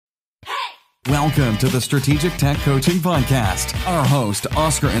Welcome to the Strategic Tech Coaching Podcast. Our host,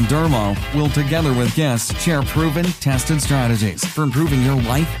 Oscar and Dermo, will together with guests share proven, tested strategies for improving your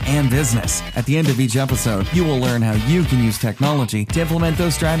life and business. At the end of each episode, you will learn how you can use technology to implement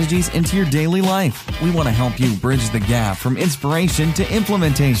those strategies into your daily life. We want to help you bridge the gap from inspiration to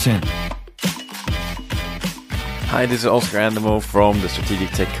implementation. Hi, this is Oscar Andemo from the Strategic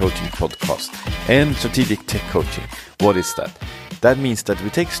Tech Coaching Podcast. And Strategic Tech Coaching, what is that? That means that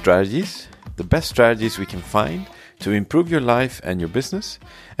we take strategies, the best strategies we can find to improve your life and your business,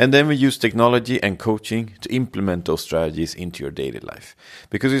 and then we use technology and coaching to implement those strategies into your daily life.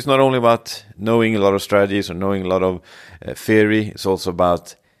 Because it's not only about knowing a lot of strategies or knowing a lot of theory, it's also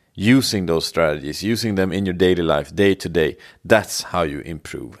about using those strategies, using them in your daily life, day to day. That's how you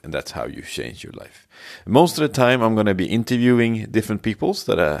improve and that's how you change your life. Most of the time I'm going to be interviewing different people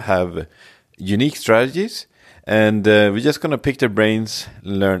that have unique strategies, and we're just going to pick their brains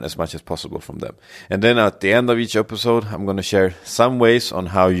and learn as much as possible from them. And then at the end of each episode, I'm going to share some ways on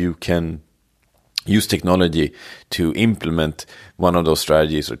how you can use technology to implement one of those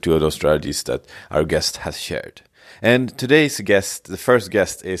strategies or two of those strategies that our guest has shared. And today's guest, the first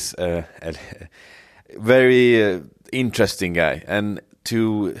guest, is a very interesting guy. And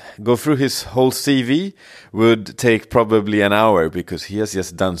to go through his whole CV would take probably an hour because he has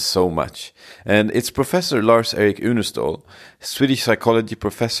just done so much. And it's Professor Lars-Eric Uneståhl, Swedish psychology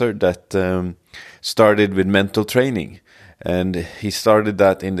professor that started with mental training. And he started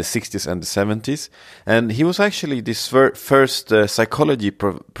that in the 60s and the 70s. And he was actually this first psychology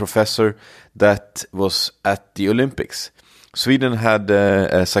professor that was at the Olympics. Sweden had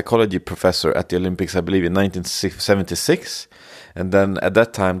a psychology professor at the Olympics, I believe, in 1976. And then at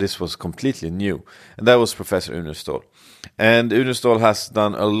that time, this was completely new. And that was Professor Uneståhl. And Uneståhl has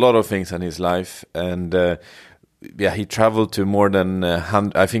done a lot of things in his life. And he traveled to more than,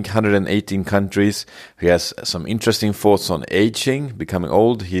 118 countries. He has some interesting thoughts on aging, becoming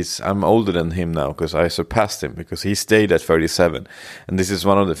old. I'm older than him now because I surpassed him because he stayed at 37. And this is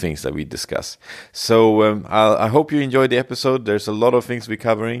one of the things that we discuss. So I hope you enjoyed the episode. There's a lot of things we're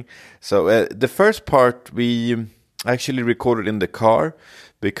covering. So the first part we actually recorded in the car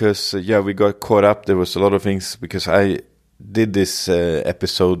because we got caught up. There was a lot of things because I did this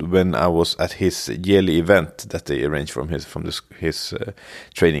episode when I was at his yearly event that they arranged from his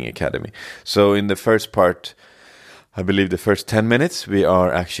training academy. So in the first part, I believe the first 10 minutes, we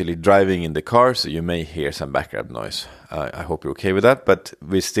are actually driving in the car, so you may hear some background noise. I hope you're okay with that, but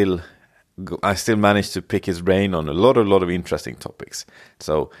I still managed to pick his brain on a lot of interesting topics.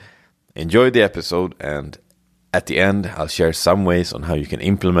 So enjoy the episode, and at the end, I'll share some ways on how you can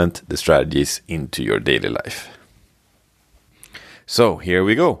implement the strategies into your daily life. So here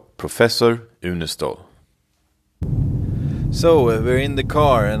we go, Professor Uneståhl. So we're in the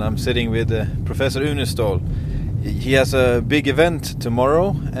car and I'm sitting with Professor Uneståhl. He has a big event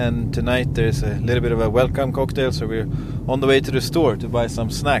tomorrow, and tonight there's a little bit of a welcome cocktail, so we're on the way to the store to buy some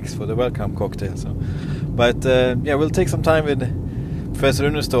snacks for the welcome cocktail. But we'll take some time with Professor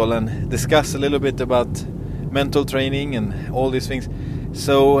Uneståhl and discuss a little bit about mental training and all these things.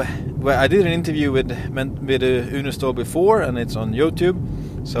 So I did an interview with Uneståhl before, and it's on YouTube.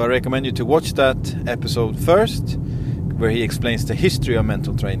 So I recommend you to watch that episode first, where he explains the history of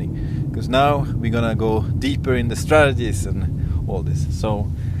mental training. Because now we're gonna go deeper in the strategies and all this. So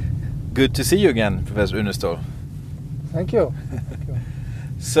good to see you again, Professor Uneståhl. Thank you.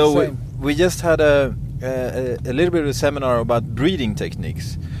 So we just had a little bit of a seminar about breathing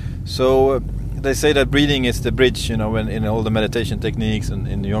techniques. So they say that breathing is the bridge, when in all the meditation techniques and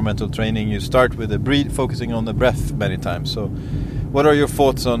in your mental training, you start with the focusing on the breath many times. So what are your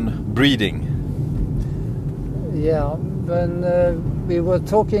thoughts on breathing? Yeah, when we were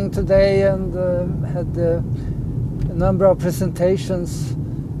talking today and had a number of presentations,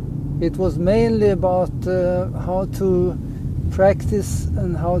 it was mainly about how to practice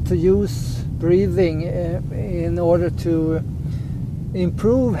and how to use breathing in order to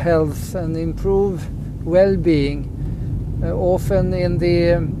improve health and improve well-being. Often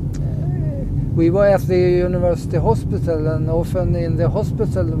we were at the university hospital, and often in the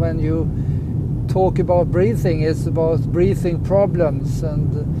hospital when you talk about breathing, it's about breathing problems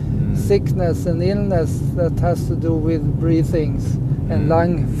and sickness and illness that has to do with breathings and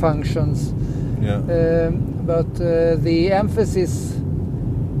lung functions. But the emphasis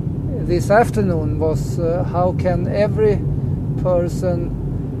this afternoon was how can every person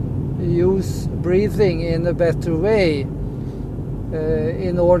use breathing in a better way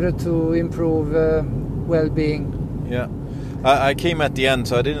in order to improve well-being. Yeah, I came at the end,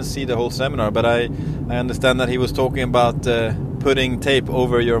 so I didn't see the whole seminar, but I understand that he was talking about putting tape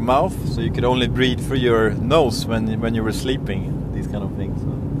over your mouth so you could only breathe through your nose when you were sleeping. These kind of things.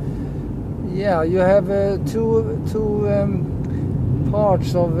 So. Yeah, you have two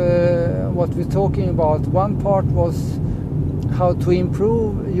parts of what we're talking about. One part was how to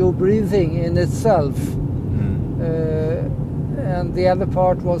improve your breathing in itself. And the other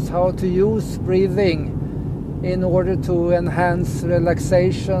part was how to use breathing in order to enhance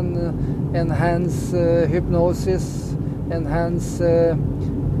relaxation, enhance hypnosis, enhance the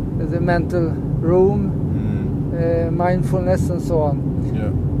mental room, mindfulness and so on.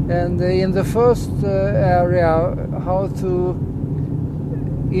 Yeah. And in the first area, how to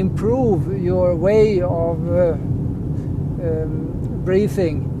improve your way of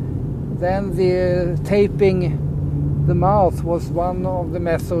breathing, then the taping the mouth was one of the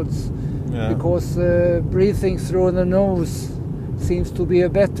methods, because breathing through the nose seems to be a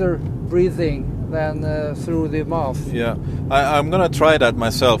better breathing than through the mouth. Yeah, I'm gonna try that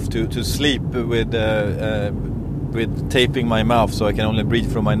myself to sleep with taping my mouth so I can only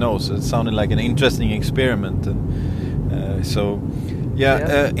breathe through my nose. It sounded like an interesting experiment, and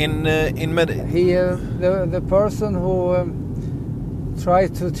the person who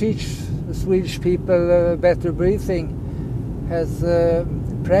tried to teach the Swedish people better breathing has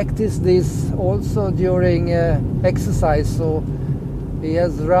practiced this also during exercise. So he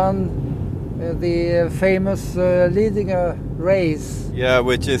has run the famous leading a race. Yeah,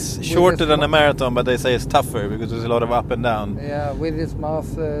 which is shorter than a marathon, but they say it's tougher because there's a lot of up and down. Yeah, with his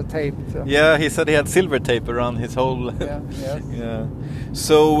mouth taped. Yeah, he said he had silver tape around his whole... Yes. Yeah.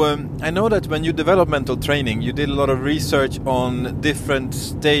 So I know that when you develop mental training, you did a lot of research on different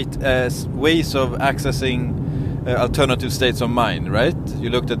ways of accessing alternative states of mind, right? You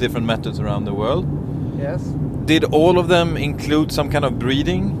looked at different methods around the world. Yes. Did all of them include some kind of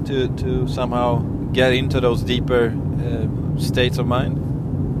breathing to somehow get into those deeper states of mind?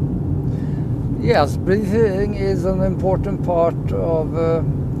 Yes, breathing is an important part of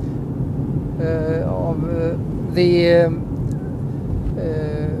the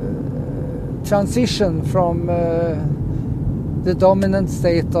transition from the dominant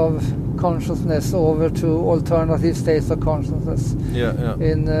state of consciousness over to alternative states of consciousness.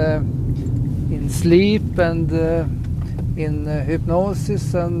 In sleep and in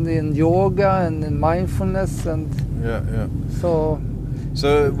hypnosis and in yoga and in mindfulness and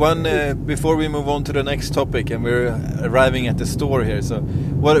So one before we move on to the next topic, and we're arriving at the store here. So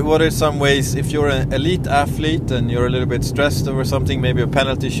what are some ways, if you're an elite athlete and you're a little bit stressed over something, maybe a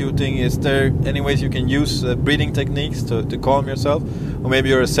penalty shooting, is there any ways you can use breathing techniques to calm yourself? Or maybe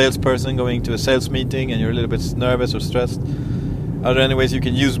you're a salesperson going to a sales meeting and you're a little bit nervous or stressed. Are there any ways you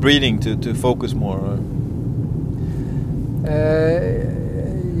can use breathing to focus more? Or?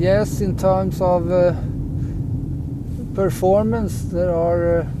 Yes, in terms of performance, there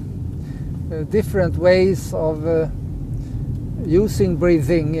are different ways of using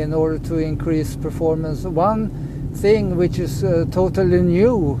breathing in order to increase performance. One thing which is totally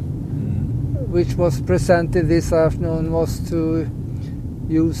new, which was presented this afternoon, was to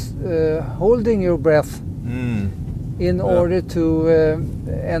use holding your breath in order to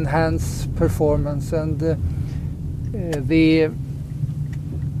enhance performance. And the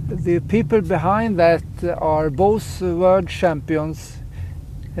people behind that are both world champions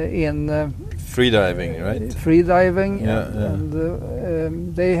in freediving, right? Freediving,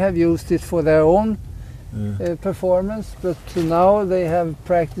 and they have used it for their own performance, but now they have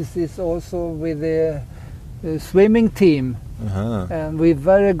practiced this also with the swimming team, and with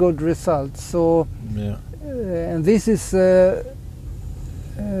very good results. So, and this is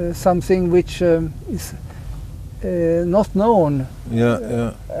something which is not known,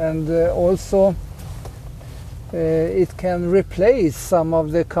 and also it can replace some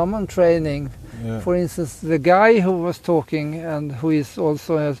of the common training. For instance, the guy who was talking and who is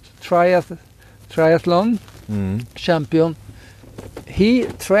also a triathlon champion, he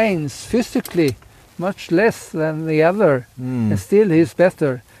trains physically much less than the other, and still he's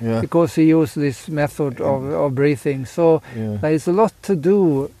better because he used this method of breathing. So there is a lot to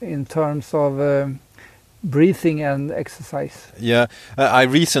do in terms of breathing and exercise. I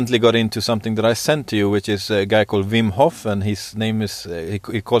recently got into something that I sent to you, which is a guy called Wim Hof, and his name is he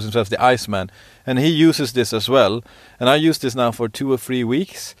calls himself the Iceman, and he uses this as well. And I use this now for 2 or 3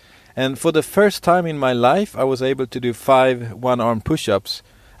 weeks, and for the first time in my life I was able to do 5 one-arm push-ups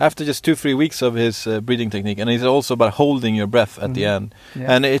after just 2-3 weeks of his breathing technique. And it's also about holding your breath at the end,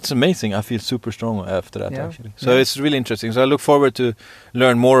 and it's amazing. I feel super strong after that, actually. So it's really interesting. So I look forward to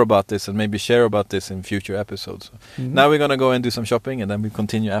learn more about this and maybe share about this in future episodes. Now we're gonna go and do some shopping, and then we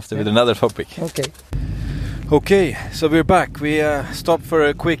continue after with another topic. Okay. Okay, so we're back. We stopped for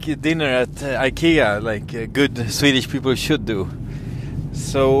a quick dinner at IKEA, like good Swedish people should do.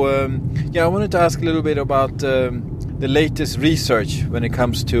 So, I wanted to ask a little bit about the latest research when it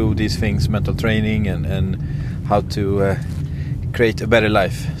comes to these things, mental training and how to create a better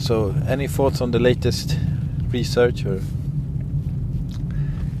life. So, any thoughts on the latest research? Or?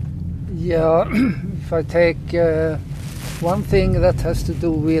 Yeah, if I take one thing that has to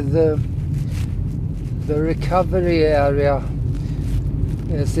do with the recovery area,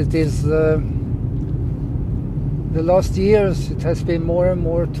 as it is the last years it has been more and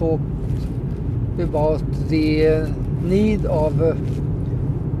more talked about the need of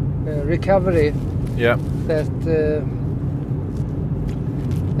recovery. Yeah. That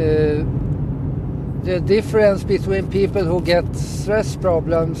the difference between people who get stress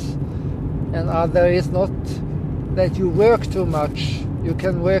problems and other is not that you work too much. You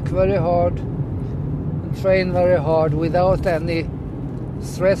can work very hard, train very hard without any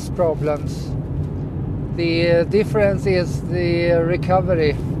stress problems. The difference is the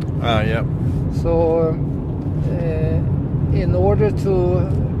recovery. Yeah. So in order to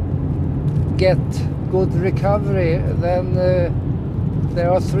get good recovery, then there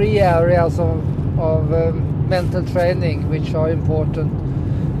are three areas of mental training which are important.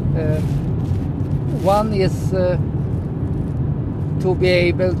 One is to be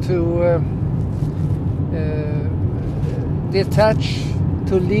able to detach,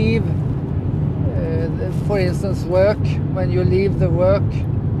 to leave, for instance, work. When you leave the work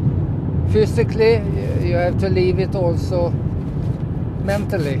physically, you have to leave it also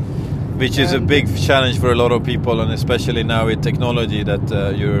mentally. Which is a big challenge for a lot of people, and especially now with technology that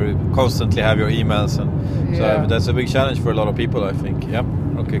you constantly have your emails, and so that's a big challenge for a lot of people, I think. Yeah.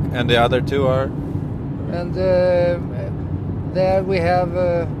 Okay. And the other two are? And there we have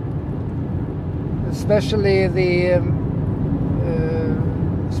especially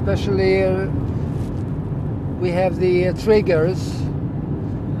we have the triggers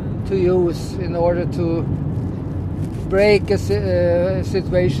to use in order to break a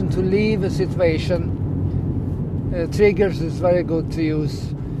situation, to leave a situation. Triggers is very good to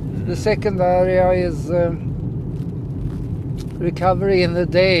use. The second area is recovery in the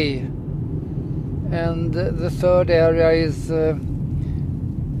day, and the third area is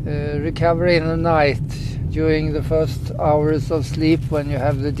recovery in the night during the first hours of sleep when you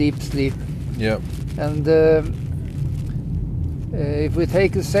have the deep sleep. Yeah. And if we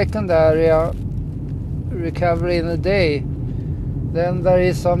take the second area, recovery in the day, then there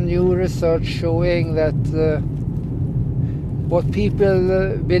is some new research showing that what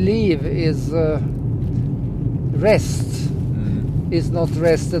people believe is rest is not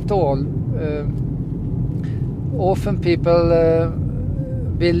rest at all. Often people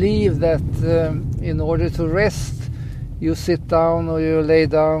believe that in order to rest, you sit down or you lay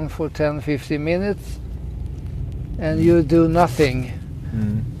down for 10-15 minutes and you do nothing.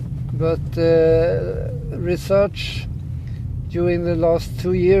 But research during the last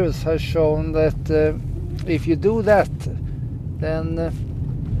 2 years has shown that if you do that, then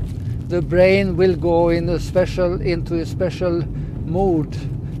the brain will go into a special mood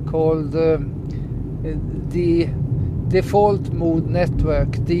called the default mood network,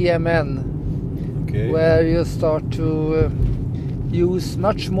 DMN, where you start to use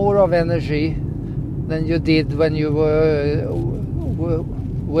much more of energy than you did when you were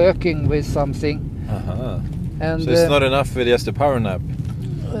working with something. And so it's not enough with just a power nap?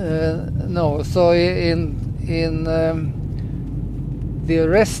 No. So in the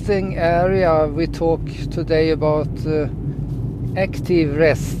resting area, we talk today about active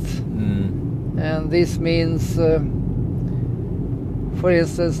rest. And this means, for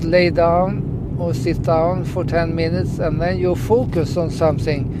instance, lay down or sit down for 10 minutes and then you focus on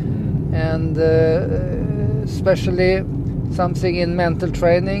something. And especially something in mental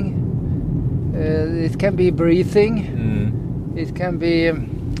training. It can be breathing. It can be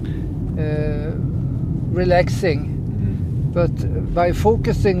relaxing. But by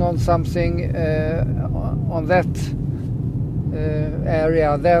focusing on something on that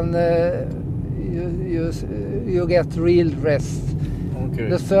area, then you get real rest. Okay.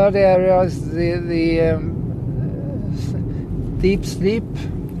 The third area is the deep sleep.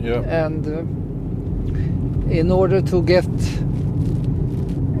 Yeah. And in order to get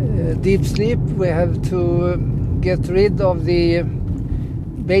deep sleep, we have to get rid of the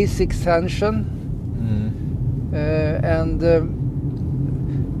basic tension. And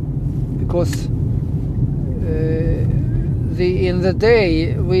because in the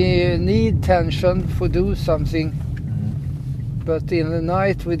day we need tension for do something, But in the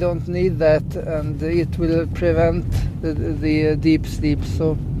night we don't need that, and it will prevent the deep sleep.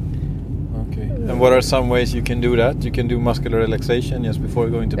 So. Okay. And what are some ways you can do that? You can do muscular relaxation just before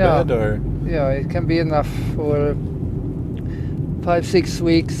going to bed, or? Yeah, it can be enough for 5-6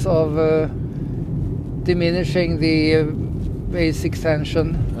 weeks of diminishing the basic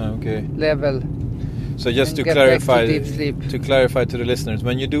tension level. So just to clarify to the listeners,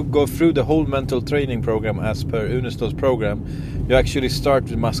 when you do go through the whole mental training program as per Uneståhl's program, you actually start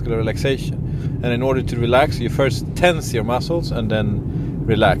with muscular relaxation. And in order to relax, you first tense your muscles and then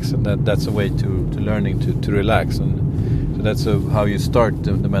relax, and that's a way to learning to relax. And so that's how you start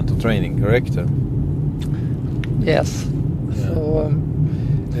the mental training, correct? Yes. Yeah. So,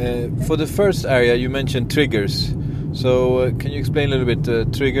 for the first area, you mentioned triggers. So can you explain a little bit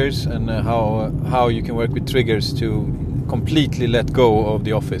triggers and how you can work with triggers to completely let go of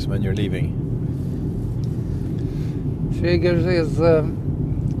the office when you're leaving? Triggers is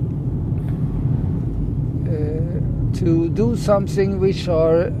to do something which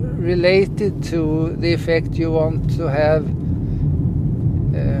are related to the effect you want to have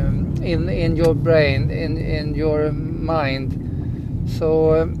in your brain, in your mind.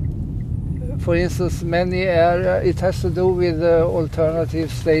 So for instance, many areas, it has to do with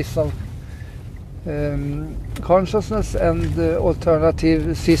alternative states of consciousness and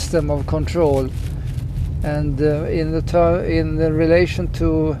alternative system of control. And in the relation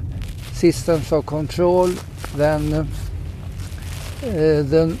to systems of control, then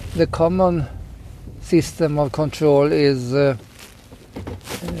the common system of control is the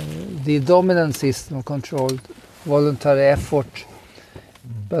dominant system of control, voluntary effort.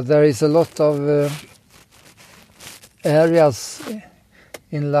 But there is a lot of areas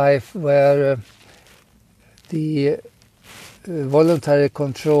in life where the voluntary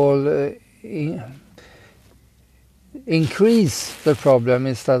control increase the problem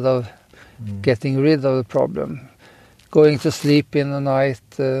instead of getting rid of the problem. Going to sleep in the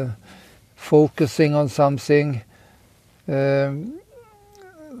night, focusing on something. There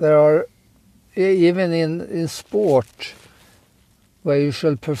are, even in sport, where you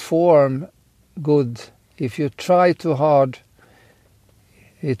shall perform good, if you try too hard,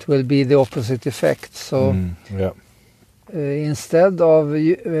 it will be the opposite effect. So instead of,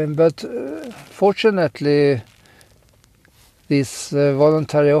 but fortunately, this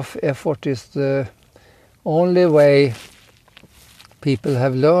voluntary effort is the only way people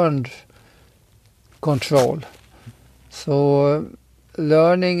have learned control. So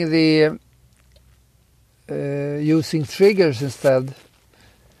learning the using triggers instead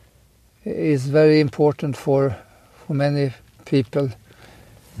is very important for many people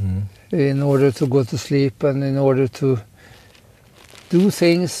in order to go to sleep and in order to do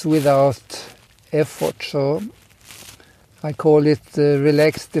things without effort. So I call it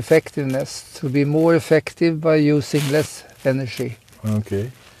relaxed effectiveness, to be more effective by using less energy.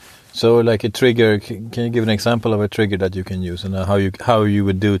 Okay. So like a trigger, can you give an example of a trigger that you can use and how you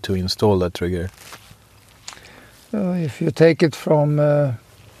would do to install that trigger? If you take it from the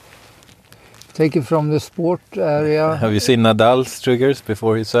sport area. Have you seen Nadal's triggers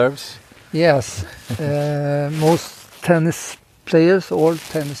before he serves? Yes. Most tennis players, all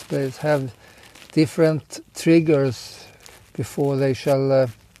tennis players, have different triggers before they shall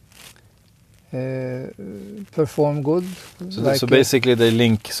perform good. So basically they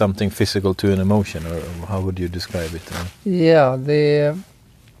link something physical to an emotion, or how would you describe it? Yeah,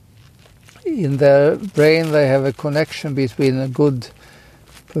 in their brain they have a connection between a good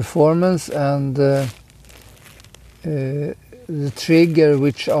performance and the trigger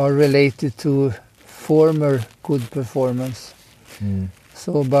which are related to former good performance.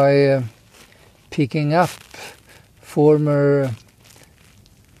 So by picking up former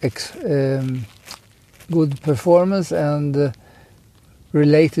good performance and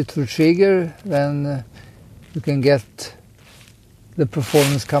related to trigger, then you can get the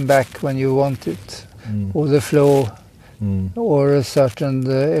performance come back when you want it, or the flow, or a certain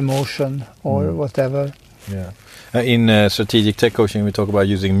emotion, or whatever. Yeah. In strategic tech coaching, we talk about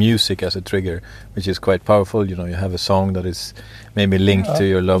using music as a trigger, which is quite powerful. You know, you have a song that is maybe linked to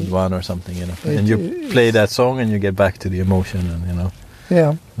your loved one or something, you know, and you play that song and you get back to the emotion, and you know.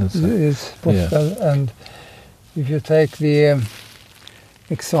 Yeah, it's possible. Yeah. And if you take the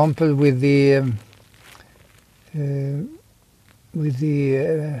example with the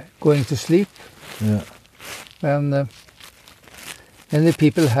going to sleep, then many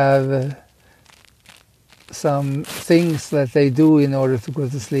people have some things that they do in order to go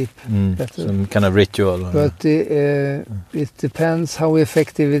to sleep. Some kind of ritual. But it depends how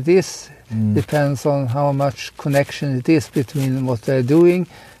effective it is. Depends on how much connection it is between what they're doing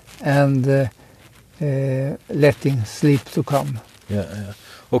and letting sleep to come. Yeah.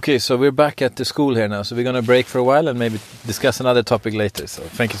 Okay, so we're back at the school here now, so we're going to break for a while and maybe discuss another topic later. So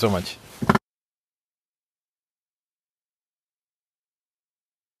thank you so much.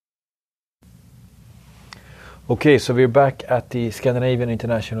 Okay, so we're back at the Scandinavian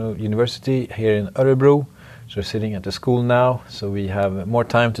International University here in Örebro. So we're sitting at the school now, so we have more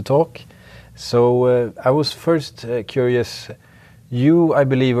time to talk. So I was first curious, you, I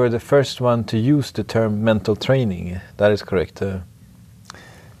believe, were the first one to use the term mental training. That is correct?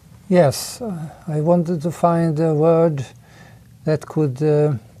 Yes, I wanted to find a word that could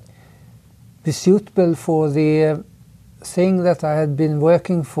be suitable for the thing that I had been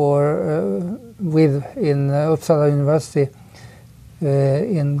working with in Uppsala University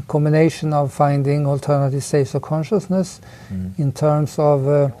in combination of finding alternative states of consciousness in terms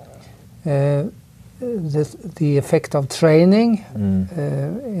of the effect of training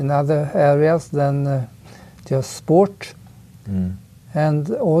in other areas than just sport,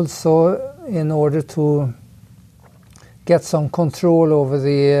 and also in order to get some control over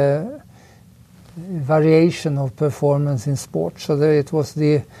the variation of performance in sport. So that it was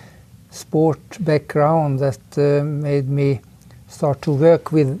the sport background that made me start to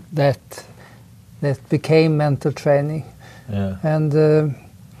work with that became mental training. And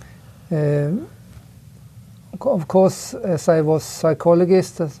of course, as I was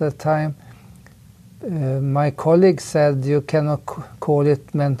psychologist at that time, my colleagues said you cannot call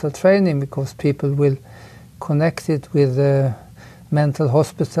it mental training because people will connect it with mental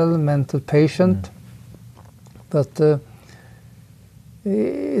hospital, mental patient. But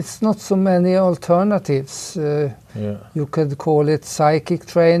it's not so many alternatives. You could call it psychic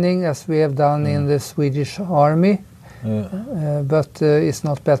training, as we have done in the Swedish Army, but it's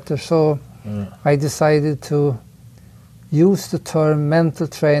not better. So I decided to use the term mental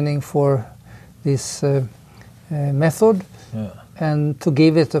training for this method and to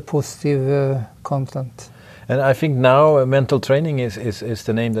give it a positive content. And I think now mental training is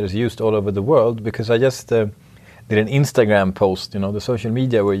the name that is used all over the world, because I just did an Instagram post, the social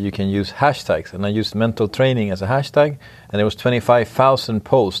media where you can use hashtags, and I used mental training as a hashtag, and there was 25,000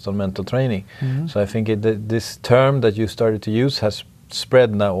 posts on mental training. So I think this term that you started to use has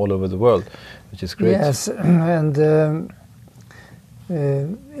spread now all over the world, which is great. Yes, and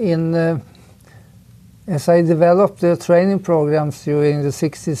as I developed the training programs during the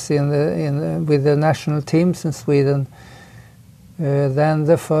 60s with the national teams in Sweden, then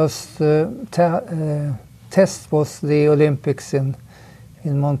the first test was the Olympics in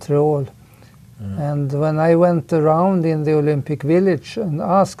Montreal. And when I went around in the Olympic Village and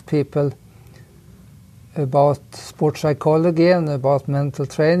asked people about sports psychology and about mental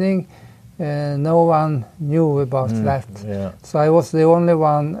training, no one knew about that. So I was the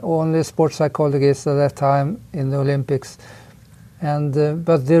only sports psychologist at that time in the Olympics. And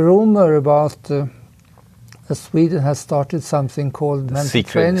but the rumor about that Sweden has started something called mental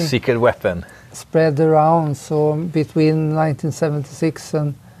training. Secret weapon. Spread around. So between 1976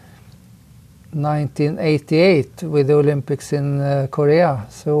 and 1988, with the Olympics in Korea,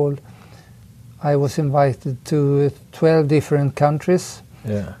 Seoul, I was invited to 12 different countries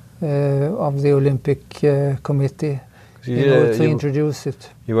of the Olympic Committee in order to introduce it.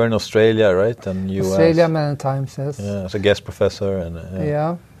 You were in Australia, right? And US. Australia many times, yes. Yeah, as a guest professor. And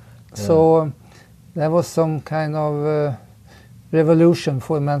So there was some kind of revolution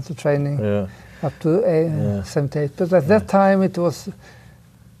for mental training up to 78. But at that time it was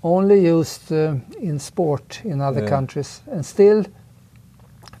only used in sport in other countries. And still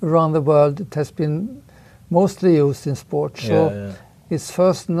around the world it has been mostly used in sport. So it's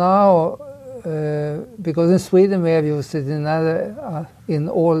first now, because in Sweden we have used it in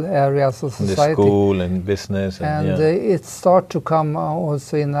all areas of society. In the school and business. And it starts to come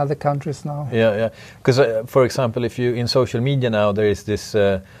also in other countries now. Because, for example, if you in social media now, there is this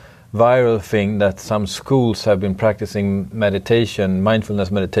viral thing that some schools have been practicing meditation,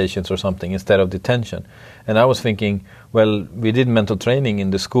 mindfulness meditations or something instead of detention. And I was thinking, well, we did mental training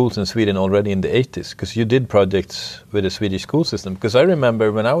in the schools in Sweden already in the 80s, because you did projects with the Swedish school system. Because I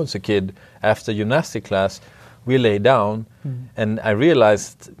remember when I was a kid, after gymnastic class, we lay down, and I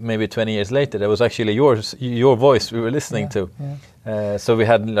realized maybe 20 years later that was actually your voice we were listening to. So we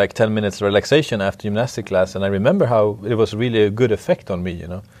had like 10 minutes relaxation after gymnastic class, and I remember how it was really a good effect on me,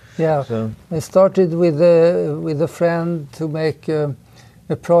 Yeah, so. I started with a friend to make a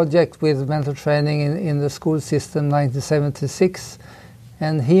project with mental training in the school system 1976,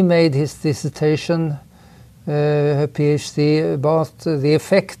 and he made his dissertation, a PhD, about the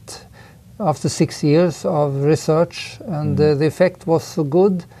effect after 6 years of research, and the effect was so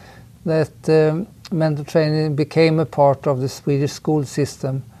good that mental training became a part of the Swedish school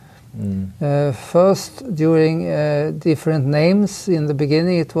system. First, during different names. In the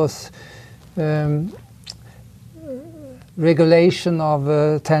beginning, it was regulation of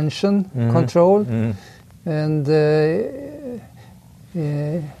tension control, and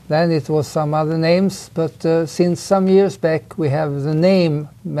then it was some other names. But since some years back, we have the name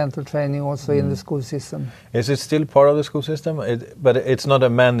mental training also in the school system. Is it still part of the school system? But it's not a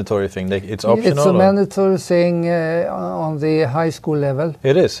mandatory thing. It's optional. It's a mandatory thing on the high school level.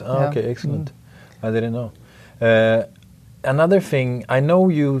 It is. Oh, yeah. Okay, excellent. I didn't know. Another thing, I know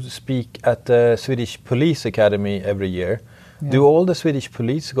you speak at the Swedish Police Academy every year. Yeah. Do all the Swedish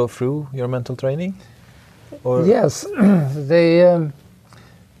police go through your mental training? Or? Yes, they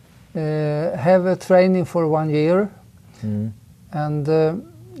have a training for 1 year, and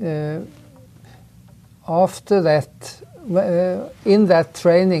after that, in that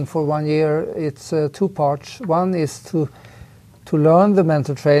training for 1 year, it's 2 parts. One is to learn the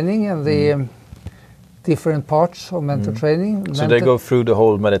mental training and the different parts of mental training. So they go through the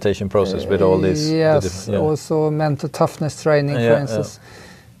whole meditation process with all these? Yes, also mental toughness training, for instance. Yeah.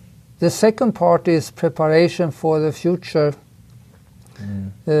 The second part is preparation for the future.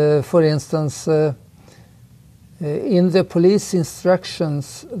 For instance, in the police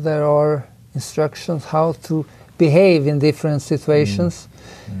instructions, there are instructions how to behave in different situations.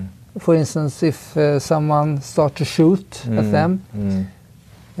 For instance, if someone starts to shoot at them,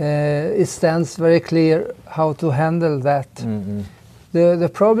 it stands very clear how to handle that. The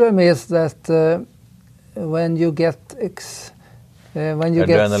problem is that when you get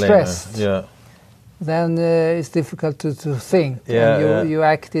stressed, then it's difficult to think. And you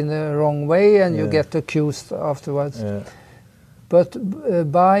act in the wrong way, and you get accused afterwards. But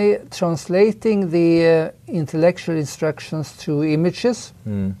by translating the intellectual instructions to images,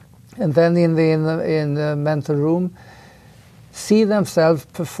 and then in the mental room, see themselves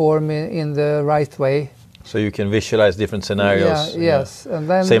perform in the right way. So you can visualize different scenarios. Yes. And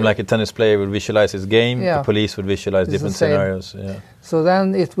then same like a tennis player would visualize his game, the police would visualize different scenarios. So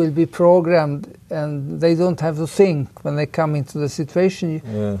then it will be programmed, and they don't have to think when they come into the situation.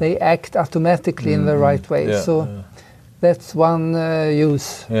 They act automatically in the right way. That's one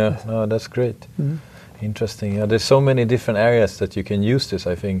use. Oh, that's great. Interesting. There's so many different areas that you can use this,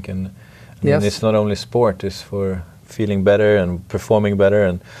 I think. And I mean, it's not only sport, it's for feeling better and performing better,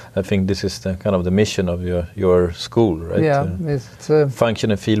 and I think this is the kind of the mission of your school, right? It's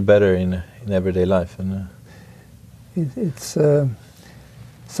function and feel better in everyday life, and it's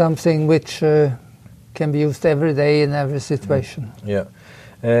something which can be used every day in every situation.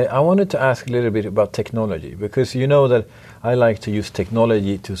 I wanted to ask a little bit about technology, because you know that I like to use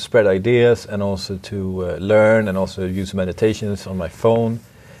technology to spread ideas and also to learn, and also use meditations on my phone.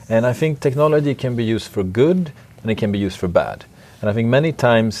 And I think technology can be used for good, and it can be used for bad. And I think many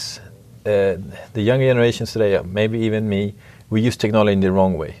times the younger generations today, maybe even me, we use technology in the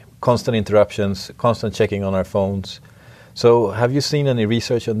wrong way. Constant interruptions, constant checking on our phones. So have you seen any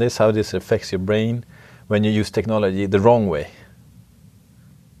research on this, how this affects your brain when you use technology the wrong way?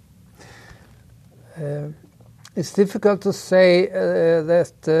 It's difficult to say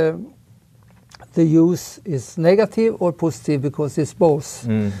that the use is negative or positive, because it's both.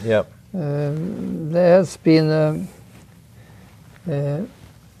 There has been a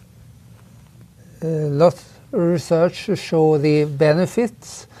lot of research to show the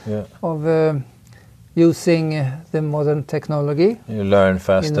benefits of using the modern technology. You learn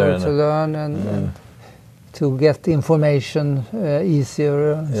faster. In order to learn and to get information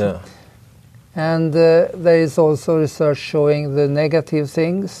easier. And there is also research showing the negative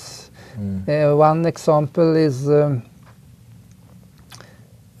things. One example is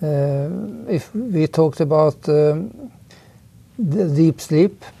if we talked about the deep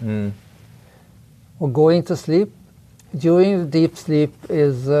sleep or going to sleep. During the deep sleep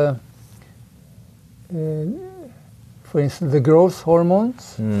is, for instance, the growth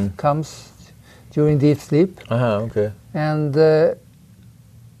hormones comes during deep sleep. And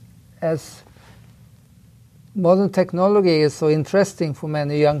as modern technology is so interesting for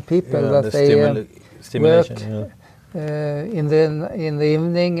many young people that they work in the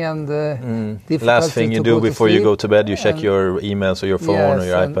evening, and last thing you do before you go to bed, you check your emails or your phone or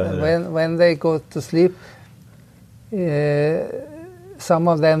your iPad. When they go to sleep, some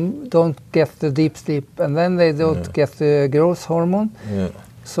of them don't get the deep sleep, and then they don't get the growth hormone.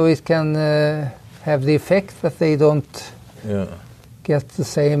 So it can have the effect that they don't get the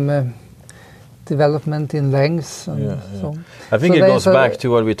same development in length. And so. I think it goes back to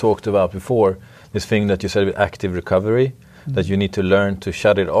what we talked about before, this thing that you said with active recovery, that you need to learn to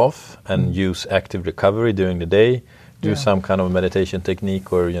shut it off and use active recovery during the day, do some kind of meditation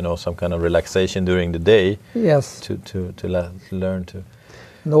technique or some kind of relaxation during the day. Yes. To learn to.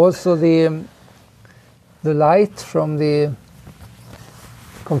 And also the light from the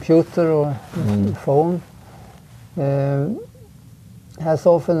computer or phone has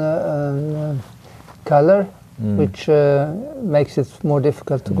often a color which makes it more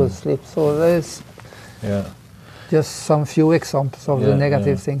difficult to go to sleep. So there's just some few examples of the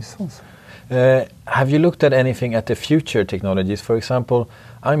negative things also. Have you looked at anything at the future technologies? For example,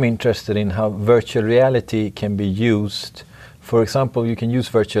 I'm interested in how virtual reality can be used. For example, you can use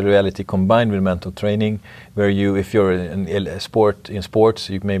virtual reality combined with mental training, where if you're in sports,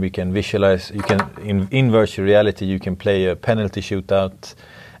 you maybe can visualize. You can in virtual reality you can play a penalty shootout,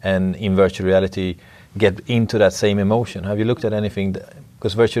 and in virtual reality get into that same emotion. Have you looked at anything?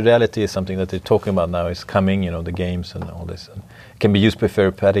 Because virtual reality is something that they're talking about now. Is coming, the games and all this. And it can be used for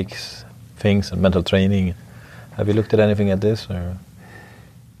therapeutics things and mental training. Have you looked at anything at this? Or?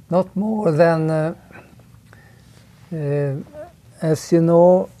 Not more than. As you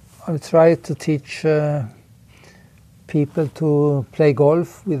know, I try to teach people to play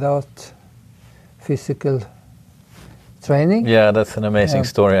golf without physical training. Yeah, that's an amazing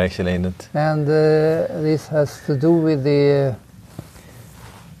story, actually, isn't it? And this has to do with the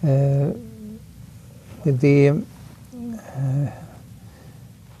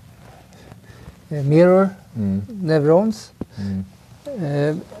mirror neurons.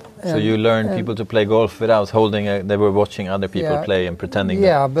 So you learned people to play golf without holding they were watching other people play and pretending.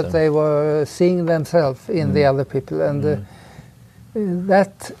 Yeah, but they were seeing themselves in the other people, and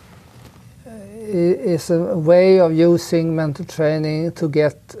that is a way of using mental training to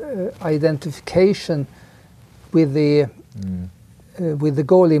get identification with the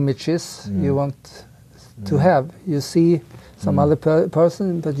goal images you want to have. You see some other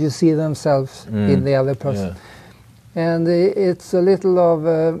person, but you see themselves in the other person. Yeah. And it's a little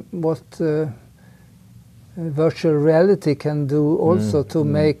of what virtual reality can do also to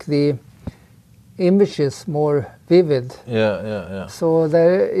make the images more vivid. Yeah. So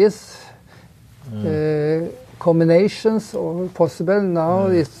there is combinations or possible now.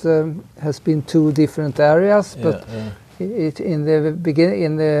 It has been two different areas, but in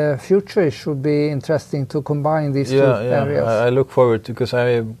the future it should be interesting to combine these two areas. I look forward to, because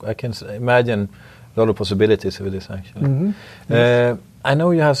I can imagine a lot of possibilities with this, actually. Yes. I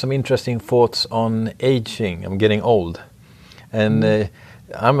know you have some interesting thoughts on aging. I'm getting old, and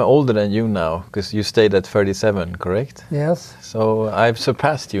I'm older than you now, because you stayed at 37, correct? Yes. So I've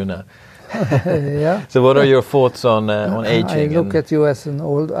surpassed you now. Yeah. So what are your thoughts on aging? I look at you as an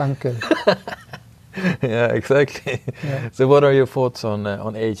old uncle. Yeah, exactly. Yeah. So what are your thoughts on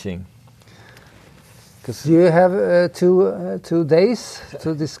aging? You have 2 days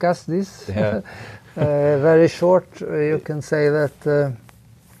to discuss this. Yeah. Very short, you can say that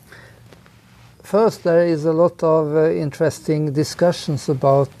first there is a lot of interesting discussions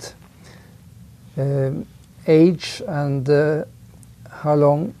about age and how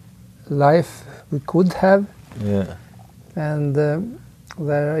long life we could have. Yeah. And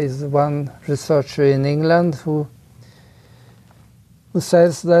there is one researcher in England who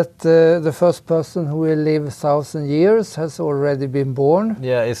says that the first person who will live 1,000 years has already been born.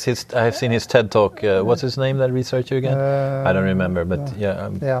 Yeah, I've seen his TED talk. What's his name, that researcher again? I don't remember, but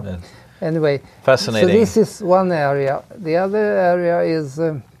Anyway, fascinating. So this is one area. The other area is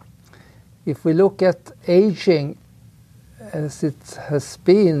if we look at aging as it has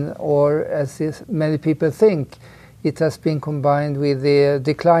been, or as many people think, it has been combined with the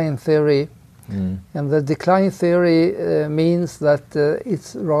decline theory. And the decline theory means that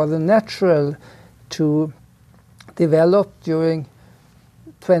it's rather natural to develop during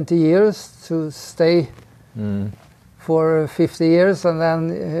 20 years, to stay for 50 years and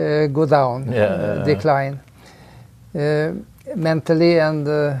then go down, decline, mentally and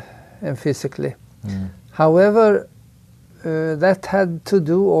physically. However, that had to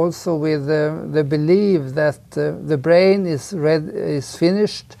do also with the belief that the brain is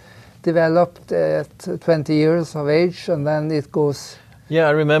finished, developed at 20 years of age, and then it goes. Yeah,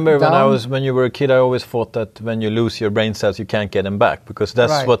 I remember down. when you were a kid, I always thought that when you lose your brain cells, you can't get them back, because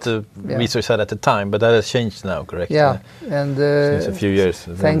that's what the research said at the time. But that has changed now, correct? Yeah, and since a few years.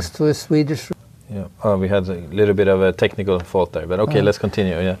 Thanks to a Swedish. Yeah. Oh, we had a little bit of a technical fault there, but okay, let's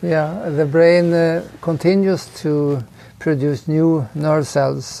continue. Yeah. Yeah, the brain continues to produce new nerve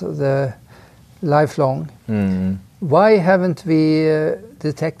cells, the lifelong. Why haven't we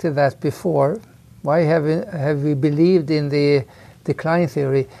detected that before? Why have we believed in the decline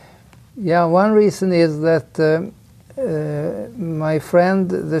theory? Yeah, one reason is that my friend,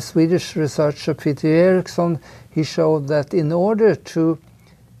 the Swedish researcher Peter Eriksson, he showed that in order to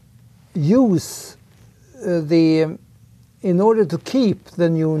keep the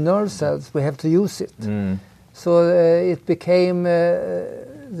new nerve cells, we have to use it. So it became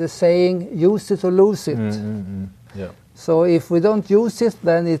the saying, use it or lose it. Yeah. So if we don't use it,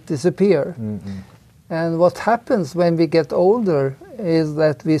 then it disappears. And what happens when we get older is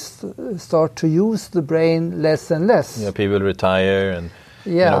that we start to use the brain less and less. Yeah, people retire and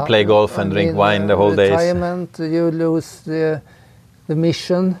play golf and drink wine the whole days. Retirement, you lose the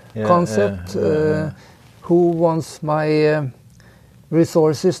mission concept. Who wants my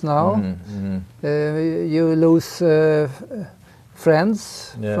resources now? You lose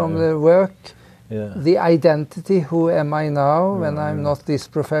friends from the work. The identity, who am I now when I'm not this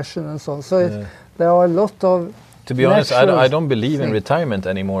profession and so on. So there are a lot of... To be honest, I don't believe in retirement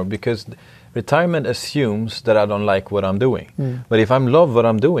anymore, because retirement assumes that I don't like what I'm doing. But if I love what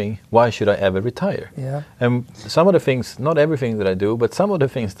I'm doing, why should I ever retire? And some of the things, not everything that I do, but some of the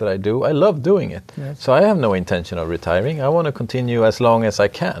things that I do, I love doing it. So I have no intention of retiring. I want to continue as long as I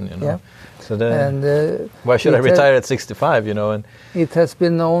can, So why should I retire at 65, And it has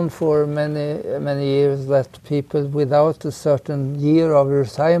been known for many years that people without a certain year of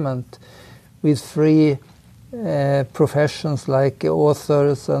retirement, with free professions like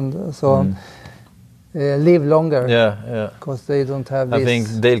authors and so on, live longer. Because they don't have this. I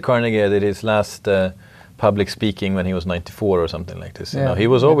think Dale Carnegie did his last public speaking when he was 94 or something like this. He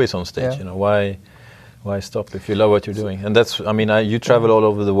was always on stage. Why stop if you love what you're doing? And that's, you travel all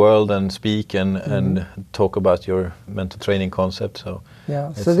over the world and speak and talk about your mental training concept. So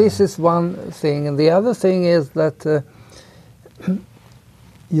so this is one thing, and the other thing is that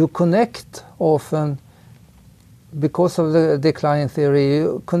you connect often, because of the decline theory,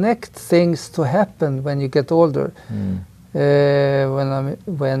 you connect things to happen when you get older.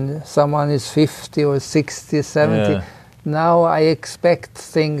 When someone is 50 or 60, 70, now I expect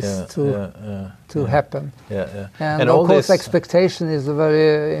things to happen. And of course, expectation is a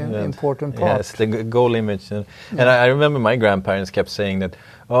very important part. Yes, the goal image. And I remember my grandparents kept saying that,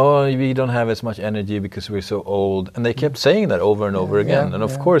 we don't have as much energy because we're so old. And they kept saying that over and over again. And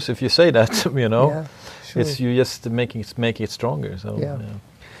of course, if you say that, sure. It's you just make it stronger. So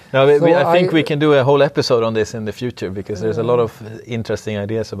Now, I think we can do a whole episode on this in the future, because there's a lot of interesting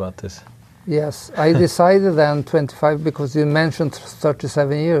ideas about this. Yes, I decided then 25, because you mentioned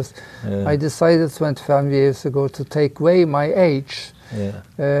 37 years. I decided 25 years ago to take away my age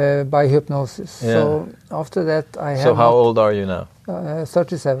by hypnosis. So after that I have... So how old are you now?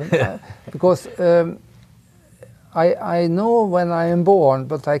 37. Because I know when I am born,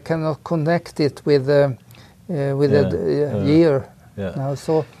 but I cannot connect it with a year now.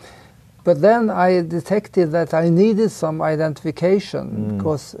 So, but then I detected that I needed some identification,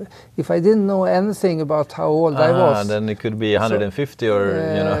 because if I didn't know anything about how old I was, then it could be 150 or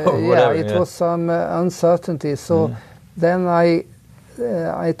whatever. It was some uncertainty. So then I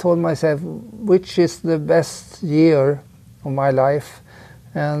told myself, which is the best year of my life,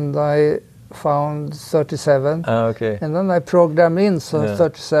 and I found 37. Okay. And then I programmed in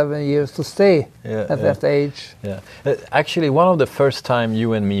 37 years to stay at that age. Actually, one of the first time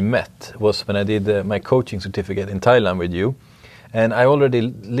you and me met was when I did my coaching certificate in Thailand with you. And I already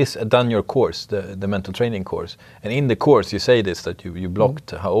done your course, the mental training course. And in the course you say this, that you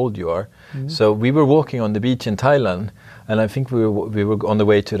blocked how old you are. So we were walking on the beach in Thailand, and I think we were on the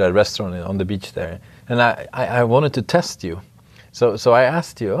way to that restaurant on the beach there. And I wanted to test you. So I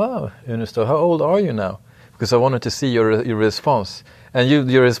asked you, Uneståhl, how old are you now? Because I wanted to see your response. And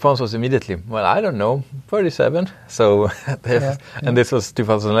your response was immediately, well, I don't know, 37. So, and this was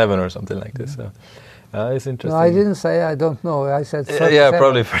 2011 or something like this. So it's interesting. No, I didn't say I don't know. I said 37. Yeah,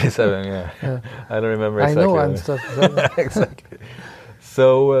 probably 37, I don't remember exactly. I know I'm 37. Exactly.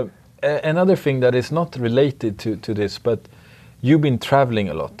 So another thing that is not related to this, but you've been traveling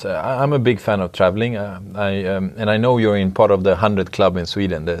a lot. I'm a big fan of traveling, and I know you're in part of the 100 Club in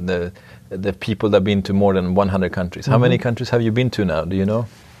Sweden, the people that have been to more than 100 countries. How many countries have you been to now? Do you know?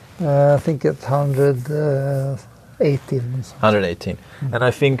 I think it's 118. 118. And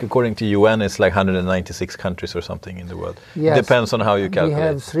I think according to UN, it's like 196 countries or something in the world. Yes. It depends on how you calculate. We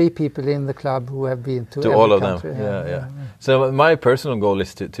have 3 people in the club who have been to every all of country. them. Yeah. So my personal goal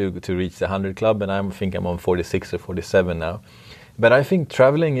is to reach the 100 Club, and I think I'm on 46 or 47 now. But I think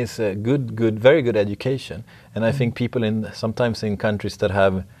traveling is a very good education, and I think people sometimes in countries that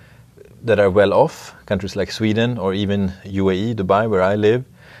are well off, countries like Sweden or even UAE, Dubai, where I live,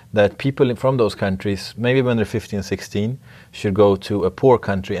 that people from those countries, maybe when they're 15, 16, should go to a poor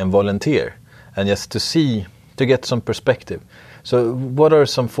country and volunteer, and just to get some perspective. So what are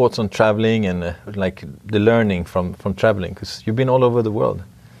some thoughts on traveling and like the learning from traveling? Because you've been all over the world.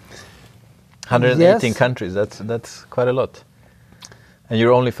 118 countries, that's quite a lot. And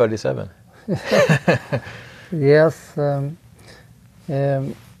you're only 37. Yes.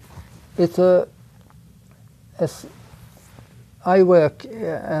 It's as I work,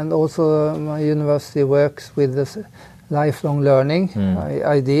 and also my university works with this lifelong learning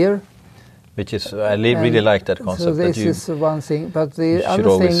idea. Which is, I really like that concept. So this is one thing, but the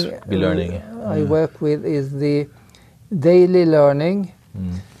other thing be learning. I work with is the daily learning,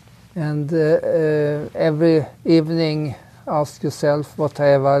 and every evening ask yourself, what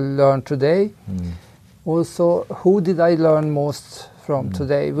have I learned today? Also, who did I learn most from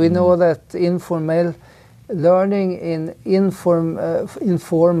today? We know that informal learning in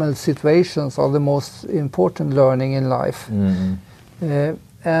informal situations are the most important learning in life.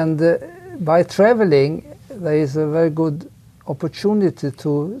 And by traveling, there is a very good opportunity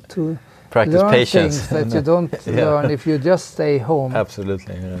to practice learn patience things that you don't learn if you just stay home.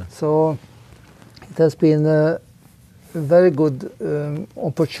 Absolutely. Yeah. So it has been a very good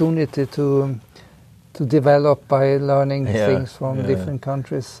opportunity to develop by learning things from different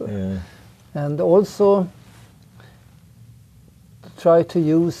countries, and also try to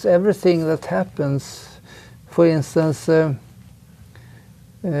use everything that happens. For instance,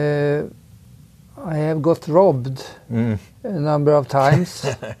 I have got robbed a number of times.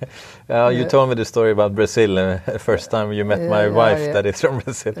 You told me the story about Brazil. First time you met my wife that is from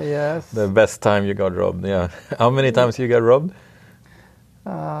Brazil. Yes. The best time you got robbed. Yeah. How many times you got robbed?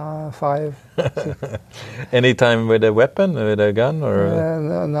 5. Any time with a weapon, with a gun,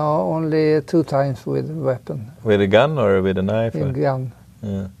 or no, only 2 times with a weapon. With a gun or with a knife? In gun.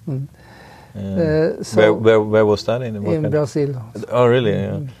 Yeah. So where was that in Brazil? Oh, really?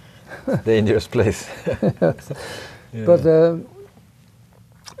 Yeah. Dangerous place. But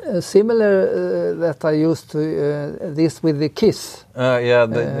similar that I used to this with the kiss.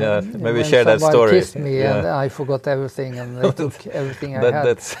 Maybe share that story. Kissed me and I forgot everything, and they took everything I had.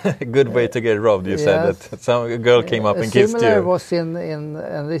 That's a good way to get robbed. You said that a girl came up and kissed you. Similar was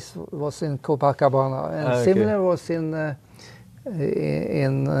and this was in Copacabana, and similar was in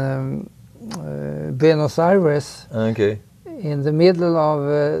Buenos Aires. Okay. In the middle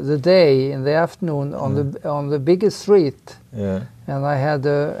of the day, in the afternoon, on the biggest street, and I had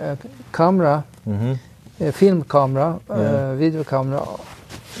a camera, a film camera, video camera,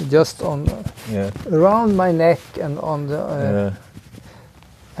 just on around my neck and on the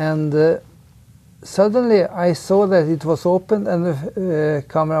and suddenly I saw that it was open and the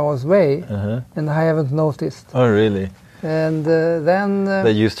camera was away, and I haven't noticed. Oh, really? And then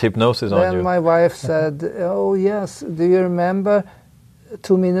they used hypnosis on you. Then my wife said, "Oh yes, do you remember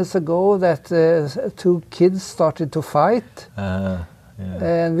 2 minutes ago that 2 kids started to fight?"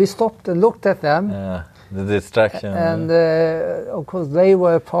 And we stopped and looked at them. The distraction. And of course they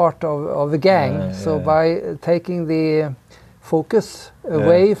were part of the gang. So by taking the focus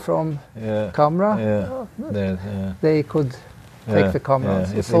away from camera, they could take the camera.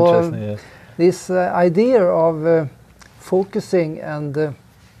 It's so interesting. This idea of focusing and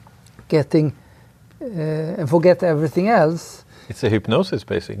getting and forget everything else. It's a hypnosis,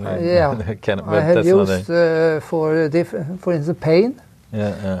 basically. I have used for instance, pain.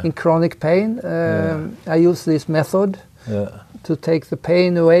 In chronic pain, I use this method to take the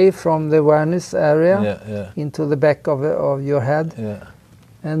pain away from the awareness area into the back of your head.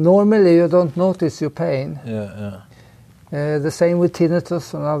 And normally you don't notice your pain. The same with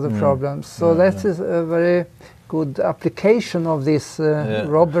tinnitus and other problems. So that is a very good application of this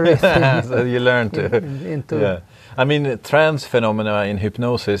robbery thing. So you learn to. I mean, trance phenomena in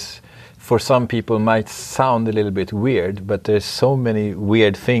hypnosis for some people might sound a little bit weird, but there's so many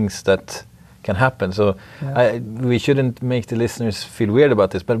weird things that can happen. So we shouldn't make the listeners feel weird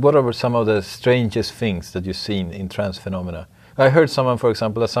about this, but what are some of the strangest things that you've seen in trance phenomena? I heard someone, for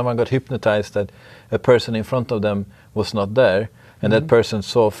example, that someone got hypnotized that a person in front of them was not there, and that person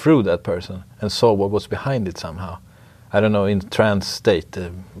saw through that person and saw what was behind it somehow. I don't know, in trance state.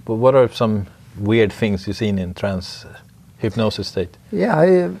 But what are some weird things you've seen in trance hypnosis state? Yeah,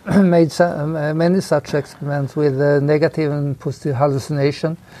 I made many such experiments with negative and positive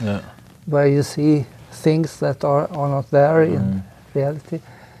hallucination, where you see things that are not there in reality.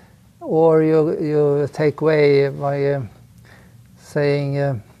 Or you take away by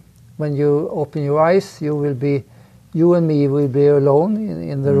saying when you open your eyes, you and me will be alone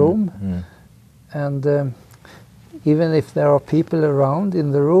in the room, and even if there are people around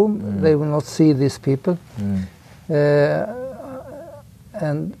in the room, they will not see these people.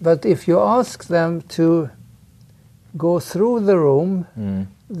 But if you ask them to go through the room,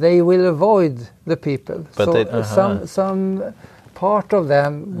 they will avoid the people. But so some part of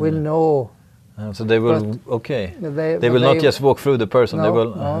them will know. So they will, they will not just walk through the person. No, they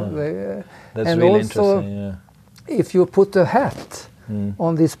will. That's and really also, interesting. Yeah. If you put a hat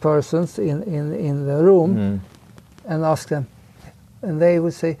on these persons in the room and ask them, and they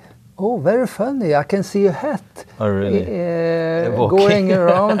will say, "Oh, very funny! I can see a hat going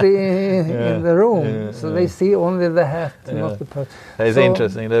around in the room." So they see only the hat, not the person. It's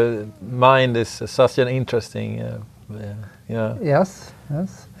interesting. The mind is such an interesting. Yes.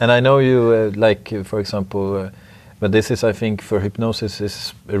 And I know you for example, but this is, I think, for hypnosis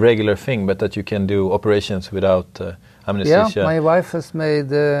is a regular thing, but that you can do operations without anesthesia. Yeah, my wife has made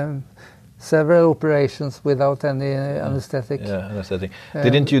several operations without any anesthetic. Yeah, anesthetic.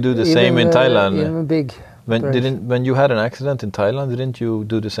 Didn't you do the same in Thailand? Even big. When you had an accident in Thailand, didn't you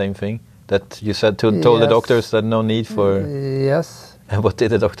do the same thing? That you said told the doctors that no need for. Yes. And what did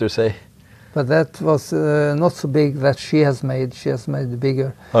the doctor say? But that was not so big that she has made. She has made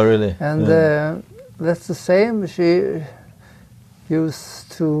bigger. Oh, really? And that's the same. She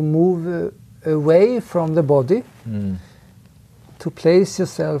used to move away from the body, to place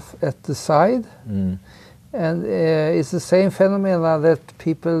yourself at the side. And it's the same phenomenon that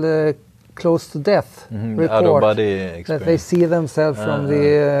people close to death report, out of body experience. That they see themselves from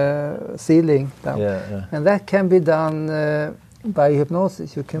the ceiling down. And that can be done by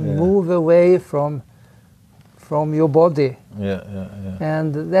hypnosis. You can move away from your body.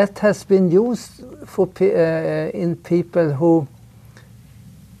 And that has been used for in people who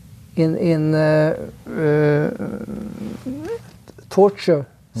in torture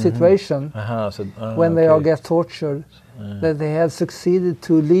situation, when they get tortured, that they have succeeded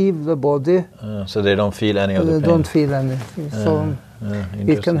to leave the body. So they don't feel any of the pain. They don't feel anything. So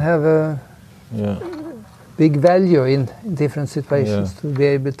it can have a big value in different situations to be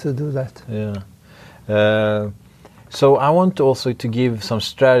able to do that. So I want also to give some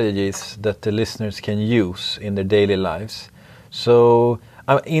strategies that the listeners can use in their daily lives. So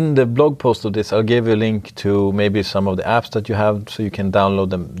in the blog post of this, I'll give you a link to maybe some of the apps that you have, so you can download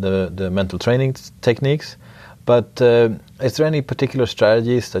the mental training techniques. But is there any particular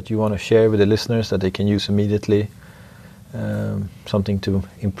strategies that you want to share with the listeners that they can use immediately? Something to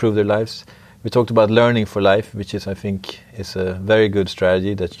improve their lives? We talked about learning for life, which is, I think, is a very good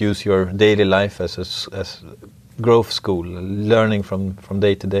strategy that use your daily life as growth school, learning from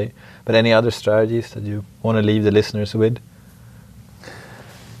day to day. But any other strategies that you want to leave the listeners with?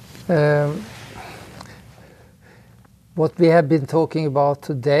 What we have been talking about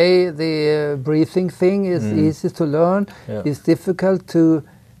today, the breathing thing is easy to learn. It's difficult to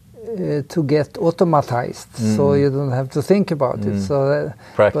get automatized, so you don't have to think about it. So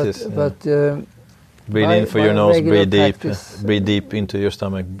practice. But breathe in for your nose, breathe deep into your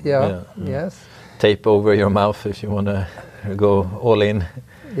stomach. Yes. Tape over your mouth if you want to go all in.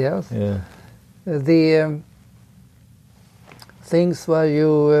 Yes. The things where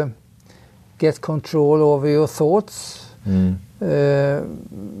you get control over your thoughts,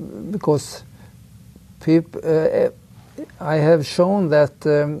 because I have shown that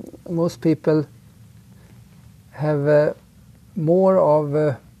most people have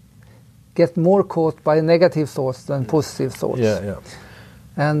get more caught by negative thoughts than positive thoughts.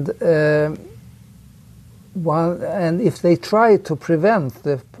 And if they try to prevent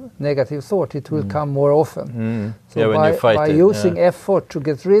the negative thought, it will come more often. So by using effort to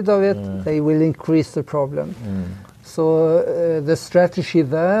get rid of it, they will increase the problem. So the strategy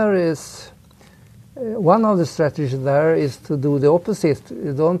there is, one of the strategies there is to do the opposite.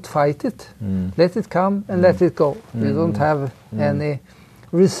 You don't fight it. Let it come and let it go. You don't have any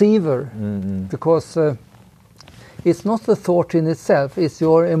receiver, because it's not the thought in itself, it's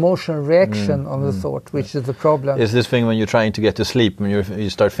your emotional reaction on the thought, which is the problem. Is this thing when you're trying to get to sleep, when you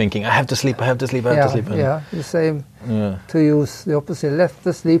start thinking, I have to sleep, I have to sleep, I have to sleep. Yeah, the same. To use the opposite. Let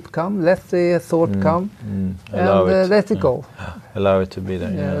the sleep come, let the thought come, and let it go. Allow it to be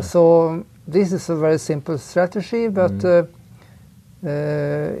there. So this is a very simple strategy, but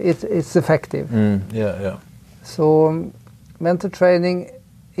it's effective. So mental training,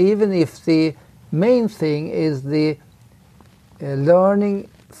 even if the main thing is the learning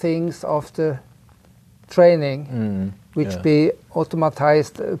things after training, which be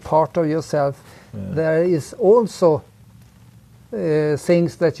automatized part of yourself. There is also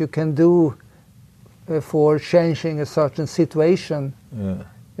things that you can do for changing a certain situation,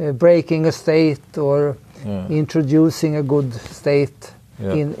 breaking a state, or introducing a good state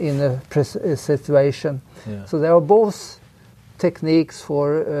in a situation. Yeah. So there are both techniques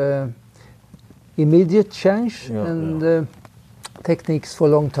for immediate change and techniques for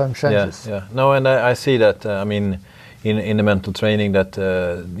long-term changes. Yeah. No, and I see that. I mean, in the mental training, that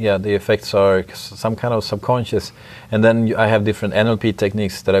the effects are some kind of subconscious, and then I have different NLP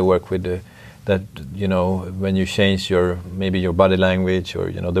techniques that I work with. That when you change your body language,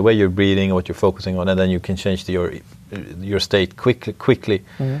 or the way you're breathing, or what you're focusing on, and then you can change your state quickly.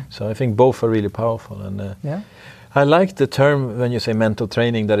 Mm-hmm. So I think both are really powerful, and I like the term when you say mental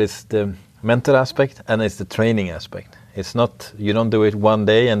training, that it's the mental aspect and it's the training aspect. It's not, you don't do it one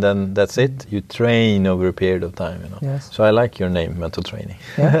day and then that's it. You train over a period of time, Yes. So I like your name, mental training.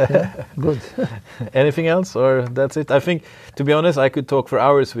 Yeah, good. Anything else, or that's it? I think, to be honest, I could talk for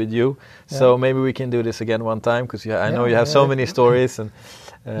hours with you. So maybe we can do this again one time, because I know you have so many stories. And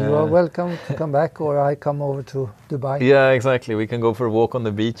you are welcome to come back, or I come over to Dubai. Yeah, exactly. We can go for a walk on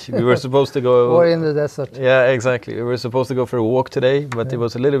the beach. We were supposed to go... or in the desert. Yeah, exactly. We were supposed to go for a walk today, but it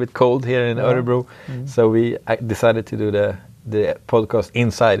was a little bit cold here in Örebro. So we decided to do the podcast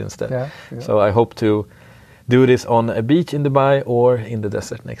inside instead. Yeah. So I hope to do this on a beach in Dubai or in the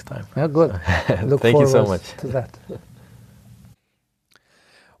desert next time. Yeah, good. Look Thank you so much to that.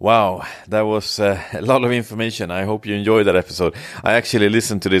 Wow, that was a lot of information. I hope you enjoyed that episode. I actually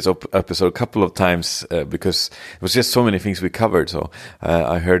listened to this episode a couple of times because it was just so many things we covered. So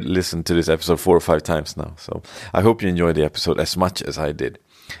I listened to this episode 4 or 5 times now. So I hope you enjoyed the episode as much as I did.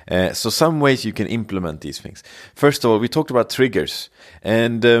 So some ways you can implement these things. First of all, we talked about triggers.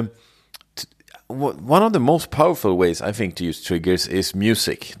 And one of the most powerful ways, I think, to use triggers is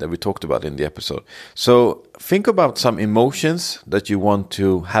music, that we talked about in the episode. So think about some emotions that you want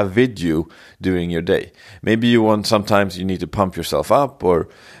to have with you during your day. Maybe sometimes you need to pump yourself up, or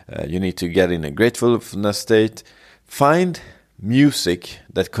you need to get in a gratefulness state. Find music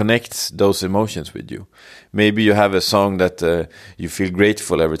that connects those emotions with you. Maybe you have a song that you feel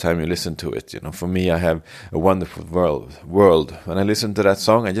grateful every time you listen to it. For me, I have A Wonderful World. When I listen to that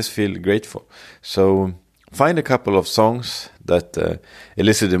song, I just feel grateful. So find a couple of songs that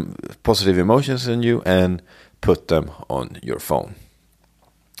elicit positive emotions in you and put them on your phone.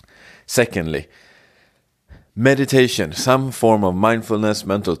 Secondly, meditation, some form of mindfulness,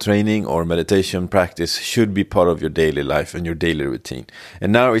 mental training, or meditation practice should be part of your daily life and your daily routine.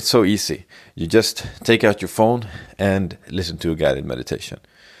 And now it's so easy. You just take out your phone and listen to a guided meditation.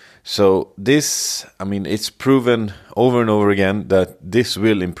 So this, it's proven over and over again that this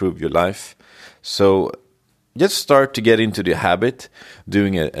will improve your life. So just start to get into the habit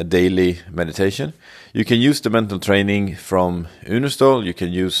doing a daily meditation. You can use the mental training from Uneståhl. You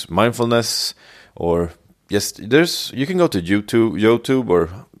can use mindfulness, or you can go to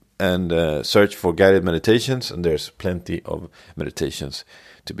YouTube and search for guided meditations, and there's plenty of meditations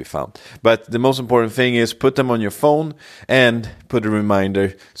to be found. But the most important thing is put them on your phone and put a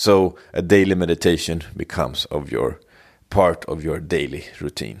reminder, so a daily meditation becomes part of your daily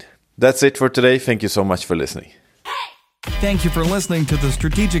routine. That's it for today. Thank you so much for listening. Thank you for listening to the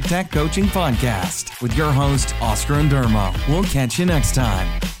Strategic Tech Coaching Podcast with your host, Oscar and Dermo. We'll catch you next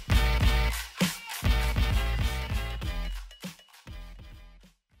time.